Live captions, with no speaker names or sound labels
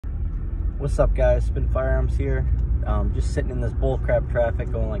What's up, guys? Spin Firearms here. Just sitting in this bullcrap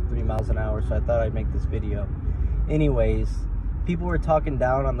traffic going like 3 miles an hour, so I thought I'd make this video. Anyways, people were talking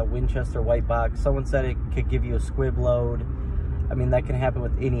down on the Winchester white box. Someone said it could give you a squib load. I mean, that can happen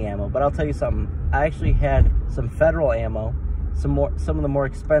with any ammo, but I'll tell you something. I actually had some Federal ammo, some of the more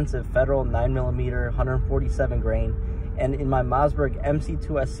expensive Federal 9mm 147 grain, and in my Mossberg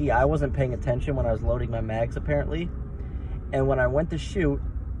MC2SC, I wasn't paying attention when I was loading my mags apparently, and when I went to shoot,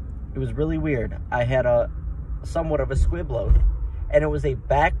 it was really weird. I had somewhat of a squib load, and it was a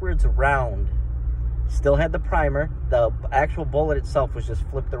backwards round. Still had the primer. The actual bullet itself was just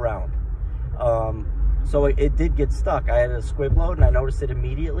flipped around. So it did get stuck. I had a squib load, and I noticed it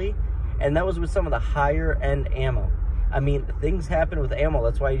immediately. And that was with some of the higher end ammo. I mean, things happen with ammo.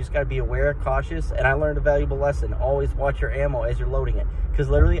 That's why you just got to be aware, cautious. And I learned a valuable lesson. Always watch your ammo as you're loading it. Because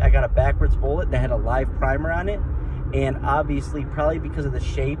literally, I got a backwards bullet that had a live primer on it. And obviously, probably because of the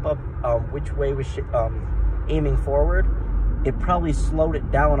shape of which way was aiming forward, it probably slowed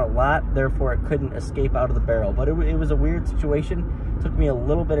it down a lot. Therefore, it couldn't escape out of the barrel. But it was a weird situation. It took me a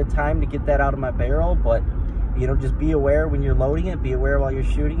little bit of time to get that out of my barrel. But, you know, just be aware when you're loading it. Be aware while you're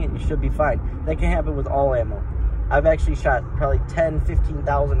shooting it. And you should be fine. That can happen with all ammo. I've actually shot probably 10,000,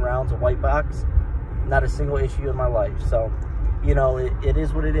 15,000 rounds of white box. Not a single issue in my life. So, you know, it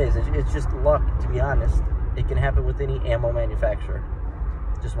is what it is. It's just luck, to be honest. It can happen with any ammo manufacturer.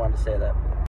 Just wanted to say that.